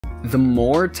The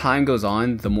more time goes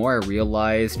on, the more I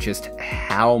realize just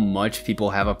how much people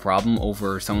have a problem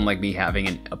over someone like me having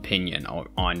an opinion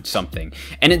on something.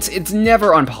 And it's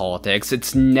never on politics,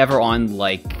 it's never on,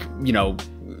 like, you know,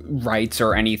 rights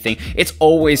or anything. It's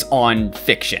always on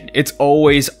fiction. It's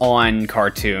always on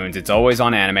cartoons. It's always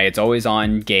on anime. It's always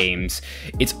on games.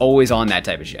 It's always on that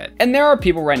type of shit. And there are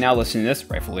people right now listening to this,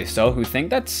 rightfully so, who think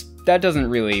that doesn't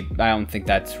really, I don't think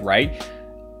that's right.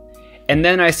 And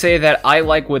then I say that I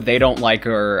like what they don't like,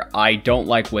 or I don't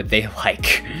like what they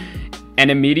like. And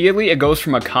immediately it goes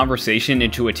from a conversation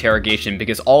into interrogation,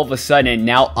 because all of a sudden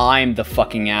now I'm the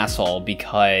fucking asshole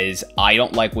because I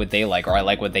don't like what they like, or I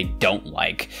like what they don't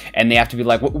like. And they have to be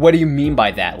like, what do you mean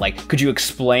by that? Like, could you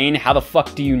explain? How the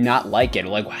fuck do you not like it?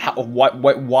 Like,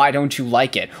 why don't you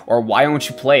like it? Or why don't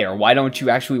you play it? Or why don't you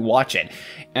actually watch it?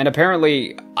 And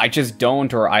apparently I just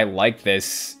don't, or I like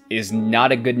this is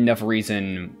not a good enough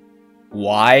reason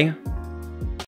why.